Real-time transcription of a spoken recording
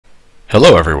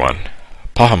Hello everyone,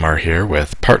 Pahimar here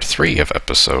with part 3 of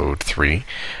episode 3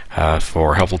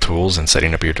 for helpful tools in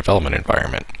setting up your development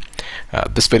environment.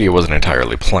 This video wasn't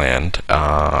entirely planned.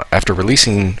 After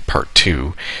releasing part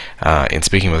 2, in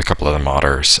speaking with a couple other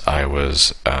modders, I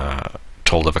was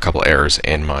told of a couple errors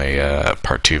in my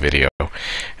part 2 video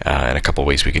and a couple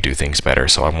ways we could do things better,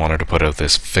 so I wanted to put out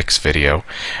this fix video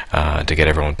to get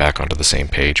everyone back onto the same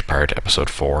page prior to episode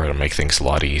 4. It'll make things a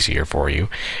lot easier for you,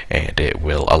 and it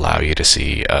will allow you to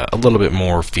see a little bit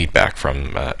more feedback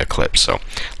from Eclipse. So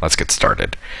let's get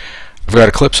started. I've got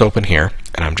Eclipse open here,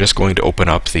 and I'm just going to open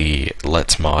up the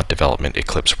Let's Mod Development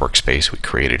Eclipse workspace we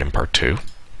created in part 2.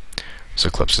 So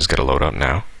Eclipse is going to load up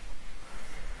now.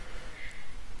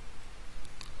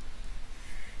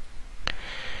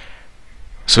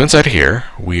 So inside here,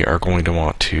 we are going to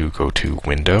want to go to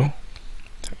Window,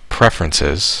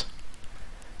 Preferences,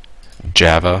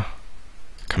 Java,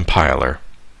 Compiler,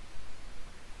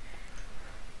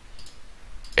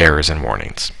 Errors and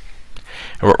Warnings.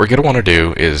 And what we're going to want to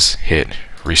do is hit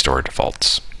Restore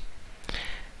Defaults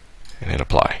and hit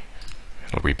Apply.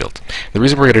 It'll rebuild. The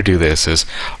reason we're going to do this is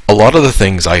a lot of the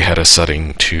things I had a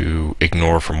setting to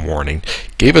ignore from warning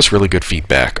gave us really good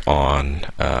feedback on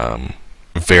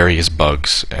various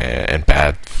bugs and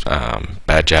bad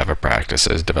Java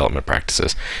practices, development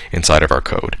practices inside of our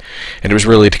code. And it was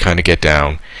really to kind of get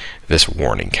down this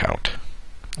warning count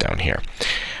down here.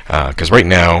 Because right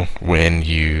now, when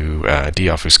you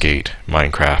deobfuscate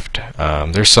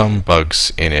Minecraft, there's some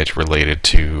bugs in it related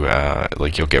to,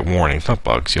 like you'll get warnings, not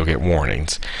bugs, you'll get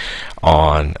warnings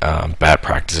on bad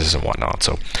practices and whatnot.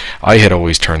 So I had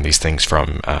always turned these things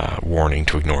from warning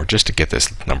to ignore just to get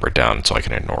this number down so I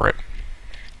can ignore it.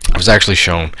 I was actually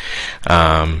shown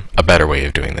a better way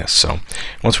of doing this. So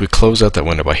once we close out that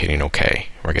window by hitting OK,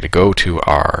 we're going to go to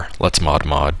our Let's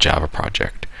Mod Java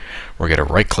project. We're going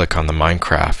to right click on the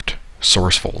Minecraft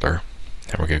source folder,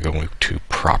 and we're going to go to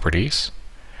Properties.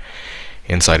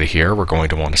 Inside of here, we're going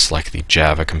to want to select the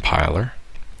Java compiler.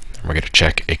 And we're going to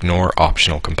check Ignore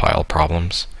Optional Compile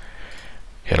Problems.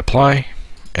 Hit Apply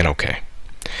and OK.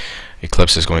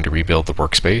 Eclipse is going to rebuild the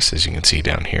workspace, as you can see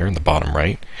down here in the bottom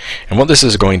right. And what this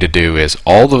is going to do is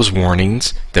all those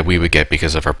warnings that we would get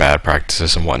because of our bad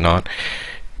practices and whatnot,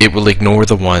 it will ignore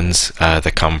the ones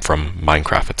that come from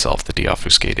Minecraft itself, the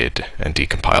deobfuscated and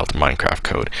decompiled Minecraft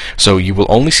code. So you will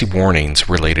only see warnings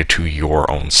related to your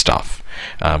own stuff,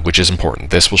 which is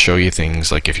important. This will show you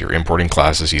things like if you're importing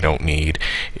classes you don't need,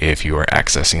 if you are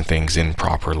accessing things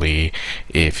improperly,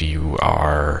 if you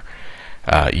are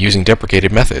using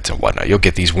deprecated methods and whatnot. You'll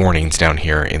get these warnings down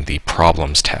here in the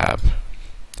Problems tab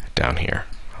down here.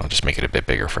 I'll just make it a bit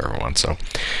bigger for everyone. So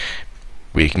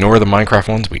we ignore the Minecraft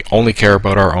ones, we only care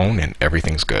about our own, and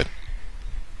everything's good.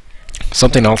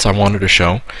 Something else I wanted to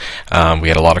show, we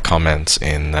had a lot of comments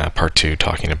in part 2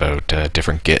 talking about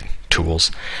different Git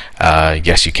tools.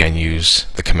 Yes, you can use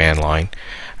the command line.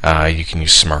 You can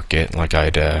use Smart Git like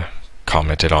I'd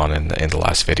commented on in the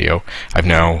last video. I've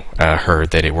now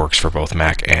heard that it works for both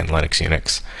Mac and Linux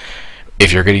Unix.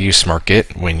 If you're going to use Smart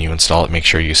Git, when you install it, make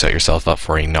sure you set yourself up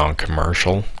for a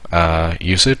non-commercial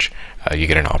usage. You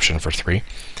get an option for 3.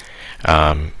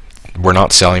 We're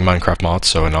not selling Minecraft mods,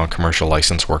 so a non-commercial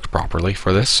license works properly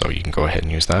for this, so you can go ahead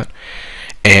and use that.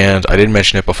 And I didn't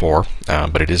mention it before,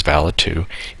 but it is valid too.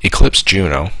 Eclipse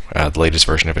Juno, the latest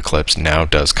version of Eclipse, now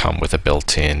does come with a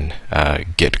built-in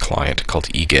Git client called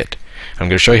eGit. I'm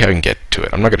going to show you how you can get to it.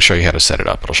 I'm not going to show you how to set it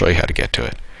up, but I'll show you how to get to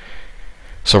it.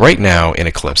 So right now in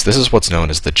Eclipse, this is what's known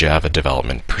as the Java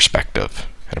development perspective.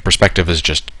 And a perspective is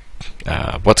just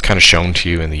what's kind of shown to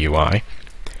you in the UI.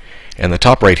 And the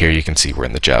top right here, you can see we're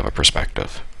in the Java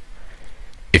perspective.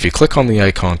 If you click on the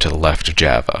icon to the left of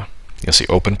Java, you'll see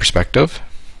Open Perspective,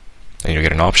 and you'll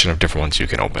get an option of different ones you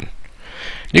can open.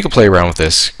 You can play around with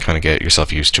this, kind of get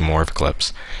yourself used to more of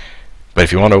Eclipse. But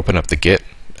if you want to open up the Git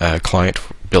client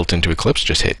built into Eclipse,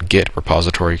 just hit Git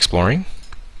Repository Exploring,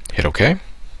 hit OK.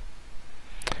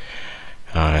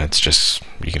 It's just,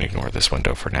 you can ignore this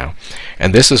window for now.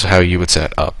 And this is how you would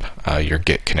set up your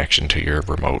Git connection to your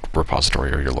remote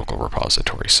repository or your local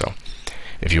repository. So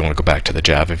if you want to go back to the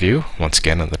Java view, once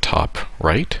again on the top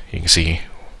right, you can see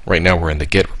right now we're in the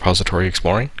Git Repository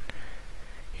Exploring.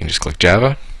 You can just click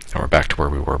Java, and we're back to where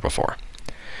we were before.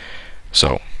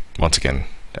 So once again,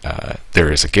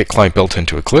 there is a Git client built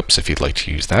into Eclipse if you'd like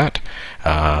to use that.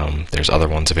 There's other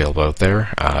ones available out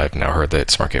there. I've now heard that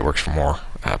SmartGit works for more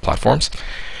platforms.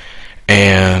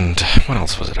 And what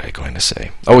else was I going to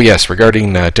say? Oh yes,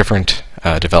 regarding different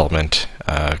development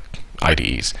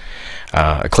IDEs.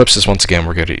 Eclipse is once again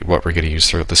what we're going to use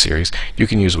throughout the series. You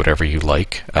can use whatever you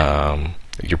like.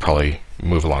 You're probably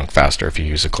move along faster if you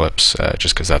use Eclipse,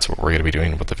 just because that's what we're going to be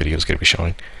doing, what the video is going to be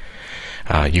showing.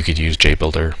 You could use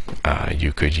JBuilder,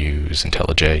 you could use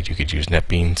IntelliJ, you could use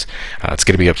NetBeans. It's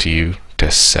going to be up to you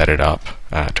to set it up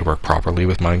to work properly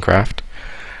with Minecraft.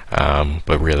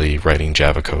 But really, writing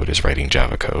Java code is writing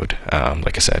Java code.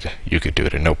 Like I said, you could do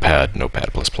it in Notepad,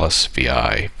 Notepad++,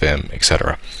 VI, Vim,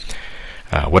 etc.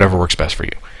 Whatever works best for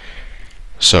you.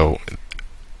 So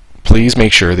please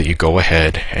make sure that you go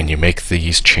ahead and you make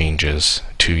these changes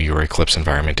to your Eclipse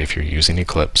environment if you're using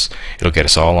Eclipse. It'll get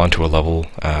us all onto a level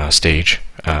stage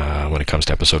when it comes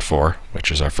to episode 4,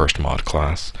 which is our first mod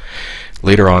class.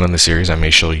 Later on in the series, I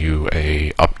may show you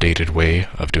a updated way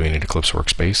of doing an Eclipse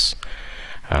workspace.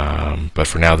 But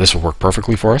for now, this will work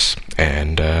perfectly for us,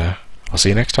 and I'll see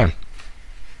you next time.